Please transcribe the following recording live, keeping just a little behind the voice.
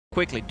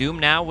quickly. Doom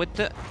now with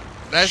the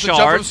There's the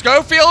jump from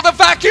Schofield, a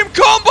vacuum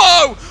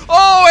combo!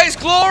 Oh, it's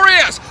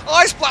glorious!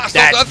 Ice Blast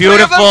on the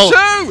beautiful. Three of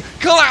them too!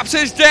 Collapse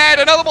is dead,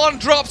 another one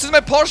drops as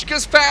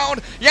Miposhka's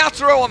found.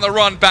 Yatoro on the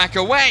run back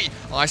away.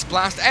 Ice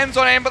Blast ends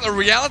on him, but the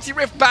Reality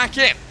Rift back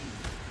in.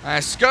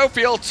 As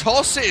Schofield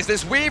tosses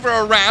this Weaver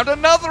around,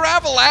 another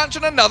avalanche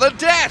and another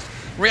death.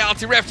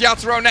 Reality Rift,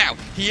 Yatoro now.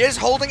 He is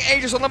holding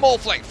Aegis on the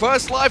Morphling.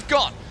 First life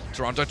gone.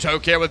 Toronto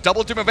Tokyo with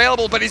double Doom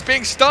available, but he's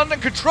being stunned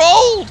and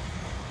controlled.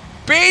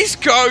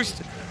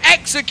 Beastcoast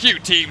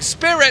execute Team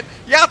Spirit.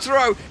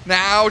 Yatoro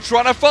now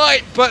trying to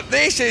fight, but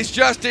this is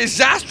just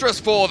disastrous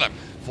for them.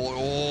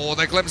 Oh,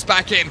 the glimpse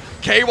back in.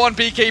 K1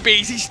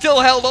 BKBs, he still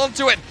held on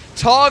to it.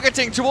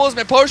 Targeting towards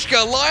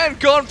Miposhka. Lion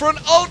gone for an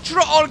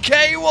ultra on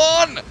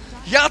K1.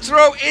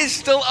 Yatoro is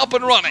still up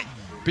and running.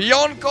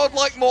 Beyond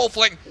godlike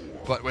Morphling,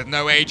 but with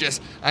no Aegis.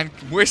 And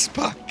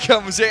Whisper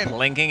comes in.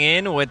 Linking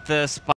in with the spot.